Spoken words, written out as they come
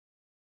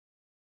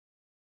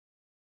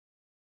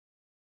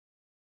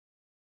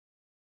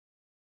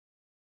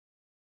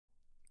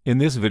In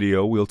this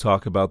video, we'll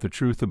talk about the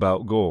truth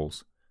about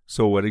goals.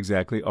 So what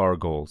exactly are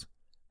goals?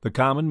 The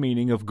common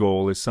meaning of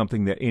goal is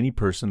something that any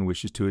person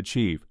wishes to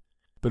achieve,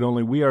 but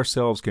only we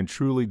ourselves can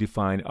truly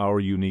define our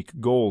unique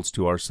goals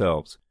to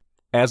ourselves.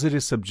 As it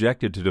is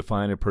subjective to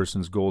define a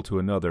person's goal to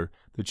another,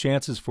 the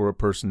chances for a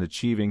person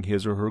achieving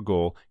his or her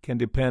goal can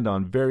depend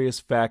on various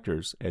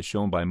factors, as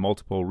shown by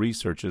multiple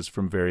researches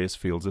from various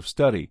fields of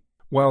study.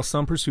 While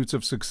some pursuits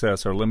of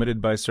success are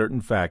limited by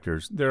certain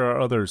factors, there are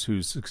others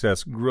whose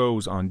success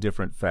grows on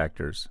different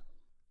factors.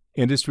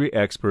 Industry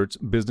experts,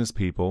 business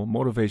people,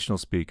 motivational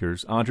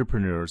speakers,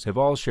 entrepreneurs have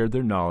all shared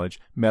their knowledge,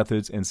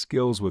 methods, and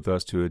skills with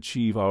us to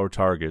achieve our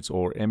targets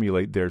or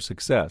emulate their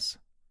success.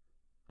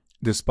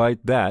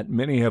 Despite that,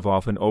 many have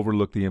often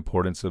overlooked the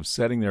importance of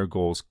setting their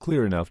goals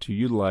clear enough to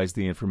utilize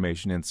the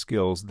information and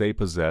skills they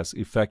possess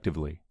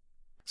effectively.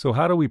 So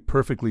how do we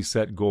perfectly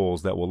set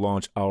goals that will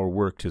launch our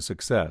work to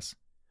success?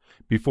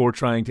 Before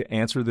trying to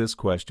answer this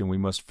question, we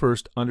must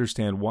first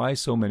understand why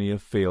so many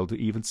have failed to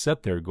even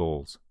set their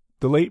goals.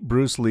 The late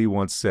Bruce Lee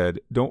once said,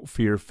 "Don't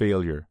fear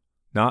failure.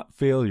 Not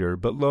failure,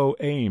 but low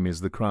aim is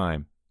the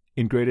crime.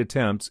 In great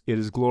attempts, it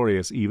is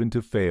glorious even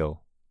to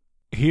fail."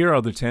 Here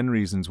are the 10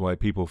 reasons why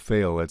people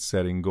fail at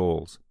setting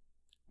goals.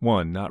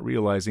 1. Not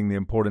realizing the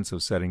importance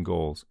of setting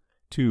goals.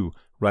 2.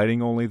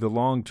 Writing only the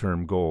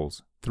long-term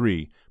goals.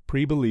 3.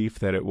 Pre-belief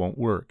that it won't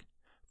work.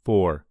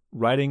 4.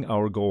 Writing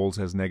our goals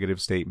as negative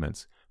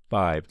statements.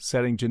 5.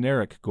 Setting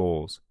generic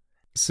goals.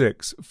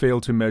 6.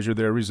 Fail to measure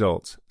their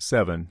results.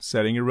 7.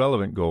 Setting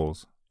irrelevant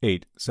goals.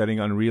 8. Setting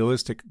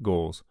unrealistic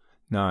goals.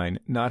 9.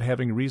 Not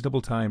having reasonable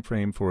time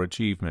frame for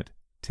achievement.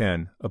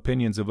 10.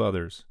 Opinions of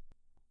others.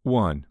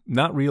 1.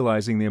 Not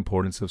realizing the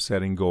importance of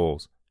setting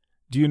goals.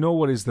 Do you know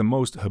what is the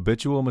most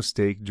habitual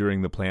mistake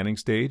during the planning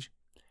stage?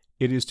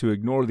 It is to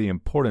ignore the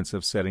importance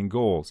of setting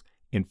goals.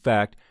 In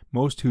fact,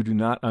 most who do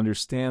not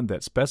understand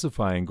that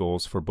specifying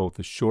goals for both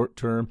the short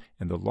term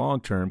and the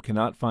long term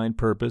cannot find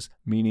purpose,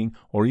 meaning,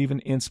 or even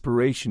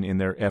inspiration in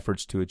their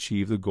efforts to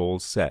achieve the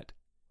goals set.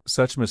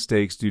 Such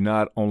mistakes do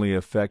not only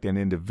affect an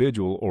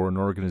individual or an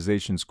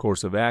organization's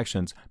course of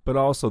actions, but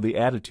also the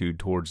attitude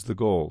towards the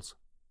goals.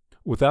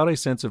 Without a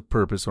sense of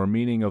purpose or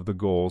meaning of the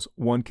goals,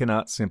 one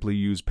cannot simply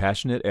use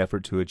passionate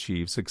effort to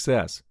achieve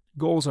success.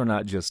 Goals are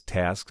not just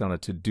tasks on a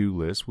to-do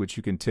list which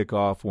you can tick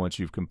off once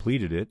you've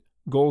completed it.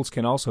 Goals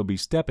can also be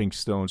stepping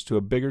stones to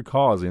a bigger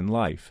cause in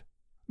life.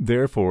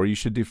 Therefore, you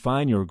should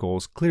define your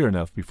goals clear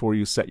enough before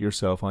you set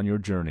yourself on your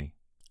journey.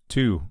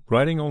 2.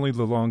 Writing only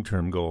the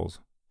long-term goals.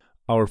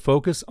 Our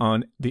focus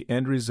on the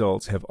end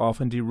results have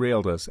often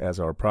derailed us as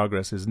our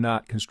progress is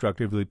not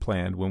constructively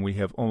planned when we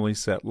have only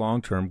set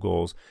long-term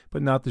goals,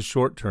 but not the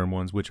short-term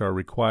ones which are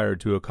required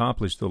to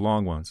accomplish the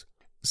long ones.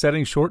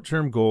 Setting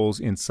short-term goals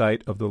in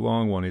sight of the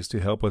long one is to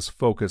help us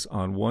focus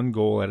on one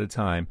goal at a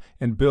time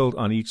and build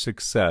on each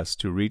success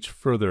to reach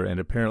further and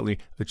apparently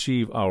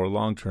achieve our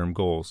long-term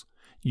goals.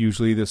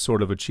 Usually this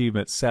sort of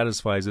achievement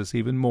satisfies us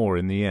even more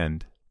in the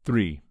end.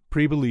 3.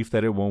 Pre-belief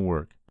that it won't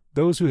work.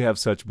 Those who have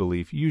such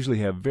belief usually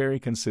have very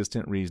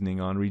consistent reasoning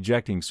on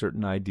rejecting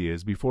certain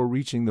ideas before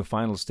reaching the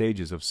final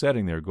stages of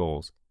setting their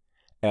goals.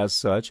 As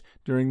such,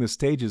 during the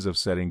stages of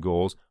setting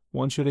goals,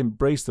 one should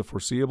embrace the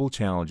foreseeable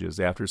challenges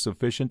after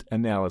sufficient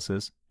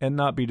analysis and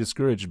not be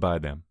discouraged by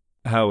them.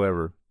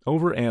 However,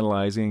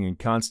 overanalyzing and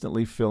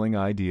constantly filling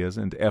ideas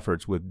and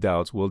efforts with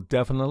doubts will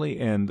definitely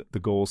end the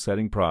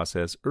goal-setting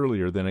process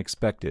earlier than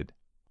expected.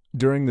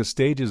 During the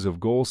stages of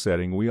goal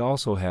setting, we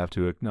also have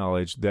to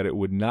acknowledge that it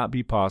would not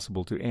be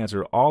possible to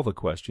answer all the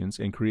questions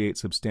and create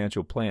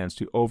substantial plans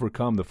to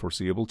overcome the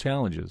foreseeable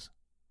challenges.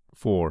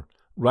 4.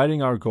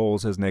 Writing our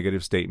goals as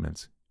negative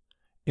statements.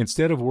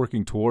 Instead of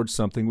working towards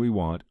something we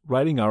want,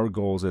 writing our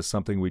goals as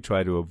something we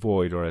try to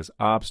avoid or as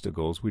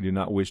obstacles we do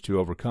not wish to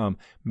overcome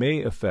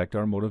may affect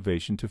our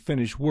motivation to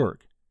finish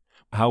work.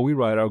 How we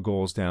write our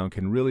goals down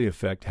can really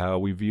affect how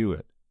we view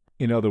it.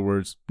 In other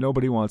words,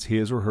 nobody wants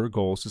his or her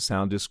goals to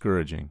sound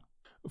discouraging.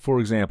 For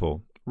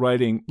example,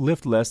 writing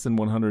 "lift less than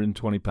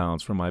 120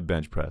 pounds from my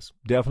bench press"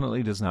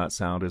 definitely does not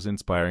sound as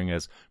inspiring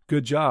as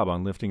 "good job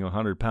on lifting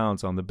 100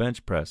 pounds on the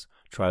bench press.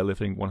 Try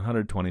lifting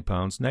 120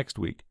 pounds next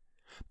week."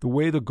 The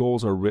way the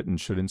goals are written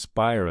should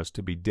inspire us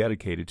to be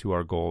dedicated to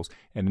our goals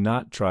and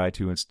not try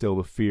to instill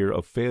the fear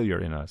of failure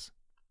in us.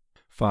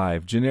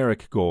 5.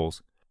 Generic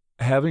goals.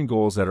 Having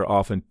goals that are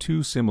often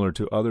too similar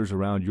to others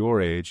around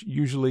your age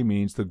usually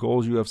means the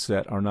goals you have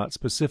set are not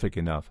specific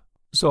enough.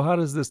 So how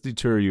does this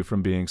deter you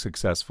from being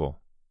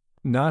successful?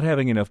 Not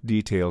having enough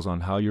details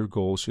on how your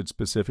goals should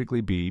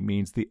specifically be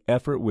means the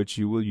effort which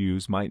you will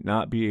use might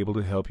not be able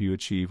to help you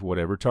achieve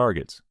whatever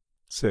targets.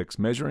 6.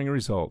 Measuring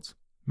results.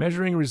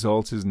 Measuring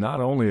results is not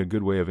only a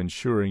good way of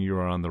ensuring you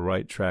are on the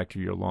right track to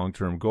your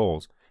long-term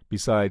goals.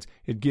 Besides,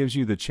 it gives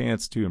you the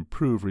chance to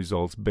improve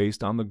results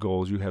based on the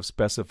goals you have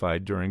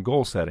specified during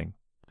goal setting.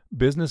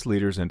 Business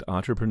leaders and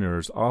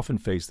entrepreneurs often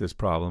face this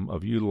problem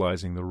of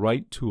utilizing the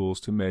right tools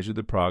to measure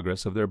the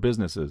progress of their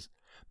businesses.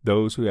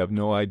 Those who have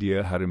no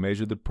idea how to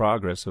measure the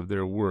progress of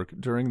their work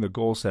during the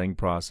goal-setting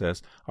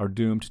process are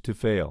doomed to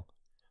fail.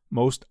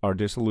 Most are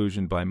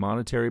disillusioned by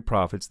monetary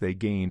profits they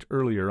gained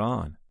earlier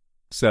on.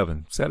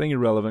 7. Setting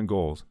irrelevant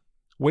goals.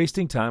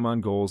 Wasting time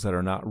on goals that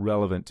are not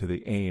relevant to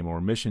the aim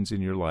or missions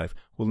in your life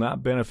will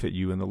not benefit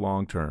you in the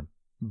long term.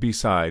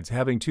 Besides,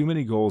 having too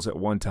many goals at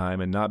one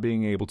time and not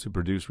being able to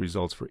produce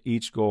results for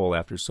each goal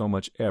after so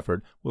much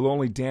effort will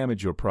only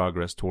damage your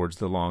progress towards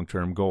the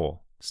long-term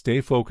goal. Stay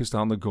focused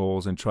on the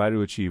goals and try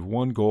to achieve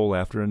one goal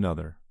after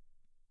another.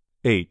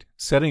 8.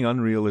 Setting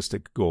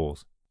unrealistic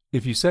goals.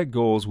 If you set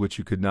goals which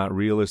you could not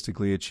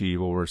realistically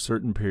achieve over a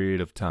certain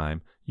period of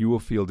time, you will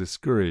feel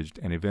discouraged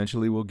and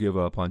eventually will give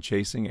up on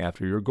chasing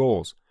after your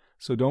goals.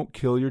 So don't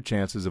kill your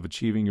chances of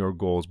achieving your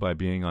goals by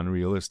being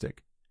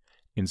unrealistic.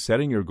 In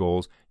setting your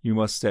goals, you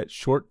must set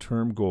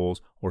short-term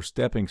goals or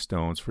stepping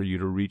stones for you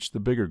to reach the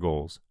bigger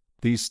goals.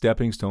 These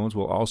stepping stones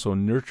will also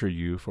nurture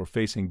you for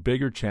facing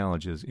bigger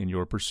challenges in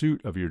your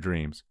pursuit of your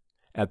dreams.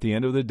 At the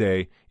end of the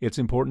day, it's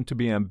important to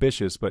be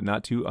ambitious but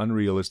not too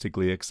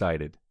unrealistically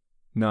excited.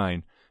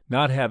 9.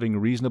 Not having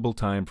reasonable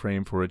time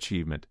frame for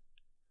achievement.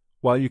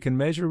 While you can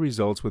measure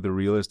results with the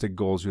realistic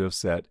goals you have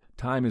set,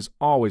 time is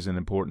always an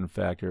important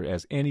factor,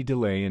 as any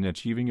delay in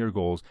achieving your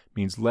goals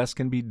means less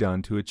can be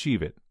done to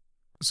achieve it.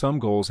 Some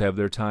goals have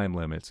their time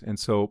limits, and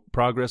so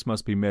progress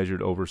must be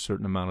measured over a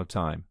certain amount of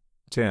time.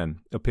 10.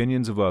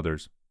 Opinions of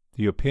others.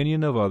 The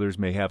opinion of others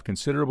may have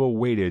considerable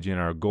weightage in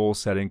our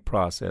goal-setting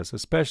process,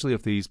 especially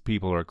if these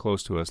people are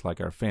close to us,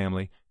 like our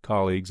family,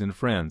 colleagues, and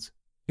friends.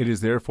 It is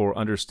therefore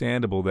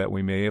understandable that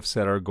we may have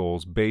set our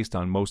goals based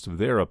on most of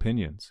their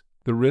opinions.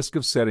 The risk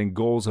of setting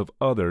goals of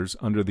others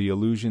under the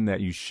illusion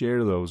that you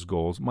share those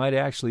goals might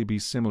actually be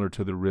similar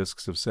to the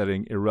risks of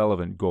setting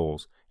irrelevant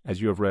goals,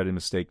 as you have read in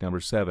mistake number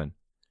 7.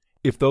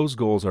 If those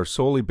goals are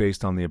solely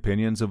based on the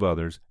opinions of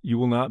others, you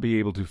will not be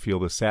able to feel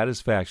the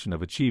satisfaction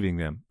of achieving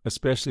them,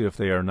 especially if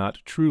they are not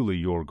truly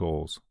your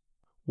goals.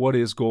 What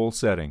is goal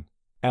setting?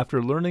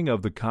 After learning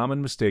of the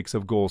common mistakes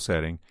of goal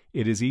setting,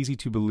 it is easy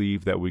to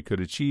believe that we could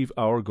achieve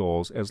our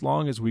goals as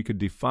long as we could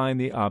define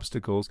the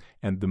obstacles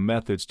and the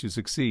methods to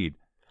succeed.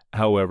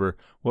 However,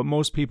 what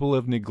most people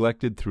have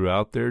neglected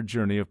throughout their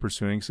journey of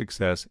pursuing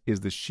success is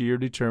the sheer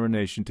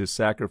determination to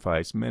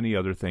sacrifice many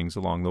other things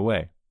along the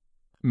way.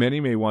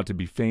 Many may want to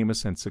be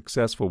famous and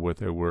successful with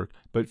their work,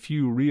 but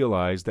few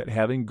realize that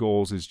having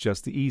goals is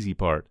just the easy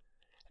part.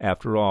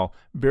 After all,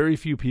 very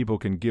few people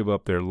can give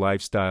up their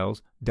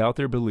lifestyles, doubt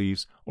their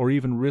beliefs, or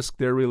even risk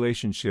their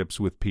relationships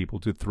with people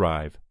to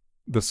thrive.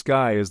 The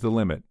sky is the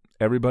limit.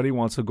 Everybody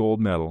wants a gold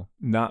medal.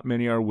 Not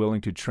many are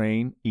willing to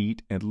train,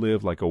 eat, and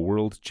live like a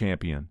world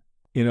champion.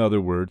 In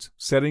other words,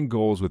 setting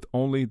goals with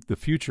only the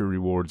future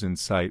rewards in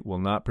sight will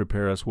not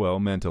prepare us well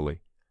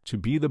mentally. To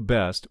be the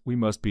best, we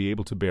must be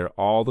able to bear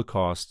all the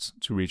costs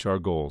to reach our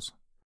goals.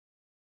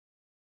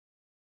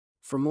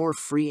 For more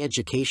free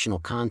educational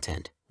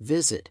content,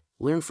 visit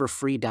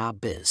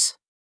learnforfree.biz.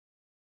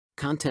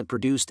 Content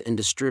produced and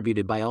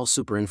distributed by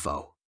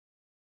AllSuperInfo.